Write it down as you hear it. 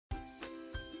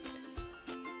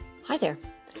Hi there.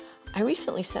 I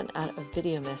recently sent out a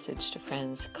video message to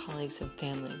friends, colleagues, and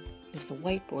family. It was a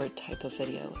whiteboard type of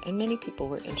video, and many people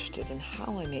were interested in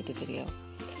how I made the video.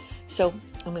 So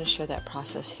I'm going to share that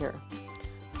process here.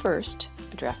 First,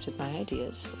 I drafted my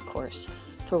ideas, of course,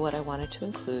 for what I wanted to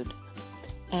include,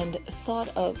 and thought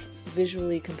of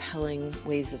visually compelling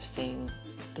ways of saying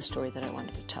the story that I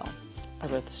wanted to tell. I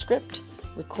wrote the script,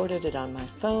 recorded it on my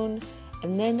phone,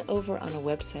 and then over on a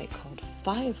website called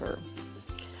Fiverr,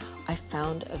 I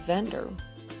found a vendor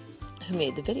who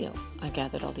made the video. I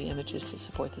gathered all the images to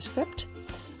support the script,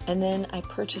 and then I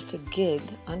purchased a gig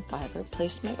on Fiverr,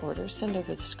 placed my order, sent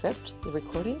over the script, the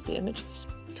recording, the images.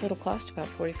 Total cost about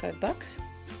 $45.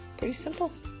 Pretty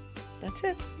simple. That's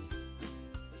it.